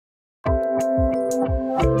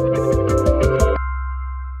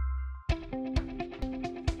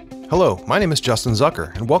Hello, my name is Justin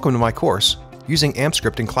Zucker, and welcome to my course, Using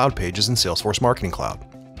AMPscript in CloudPages in Salesforce Marketing Cloud.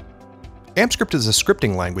 AMPscript is a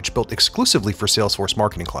scripting language built exclusively for Salesforce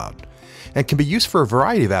Marketing Cloud, and can be used for a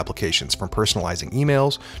variety of applications from personalizing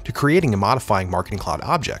emails to creating and modifying Marketing Cloud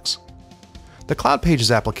objects. The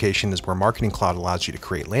CloudPages application is where Marketing Cloud allows you to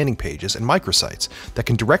create landing pages and microsites that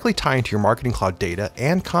can directly tie into your Marketing Cloud data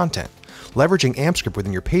and content. Leveraging AMPscript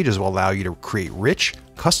within your pages will allow you to create rich,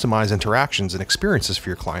 customized interactions and experiences for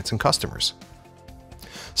your clients and customers.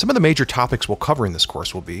 Some of the major topics we'll cover in this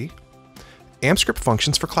course will be AMPscript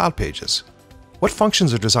functions for CloudPages. What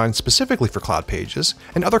functions are designed specifically for CloudPages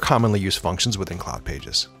and other commonly used functions within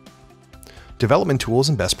CloudPages? Development tools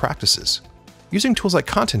and best practices. Using tools like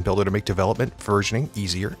Content Builder to make development versioning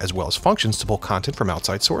easier, as well as functions to pull content from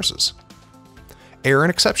outside sources. Error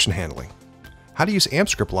and exception handling. How to use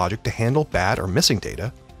AMPscript logic to handle bad or missing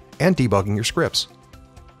data, and debugging your scripts.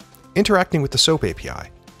 Interacting with the SOAP API.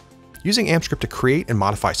 Using AMPscript to create and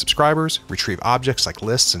modify subscribers, retrieve objects like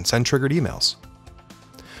lists, and send triggered emails.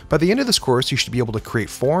 By the end of this course, you should be able to create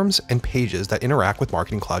forms and pages that interact with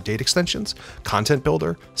Marketing Cloud data extensions, Content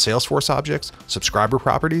Builder, Salesforce objects, subscriber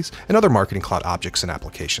properties, and other Marketing Cloud objects and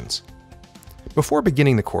applications. Before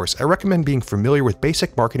beginning the course, I recommend being familiar with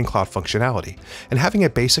basic Marketing Cloud functionality and having a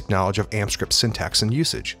basic knowledge of AMPscript syntax and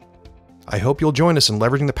usage. I hope you'll join us in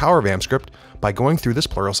leveraging the power of AMPscript by going through this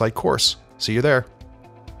Pluralsight course. See you there.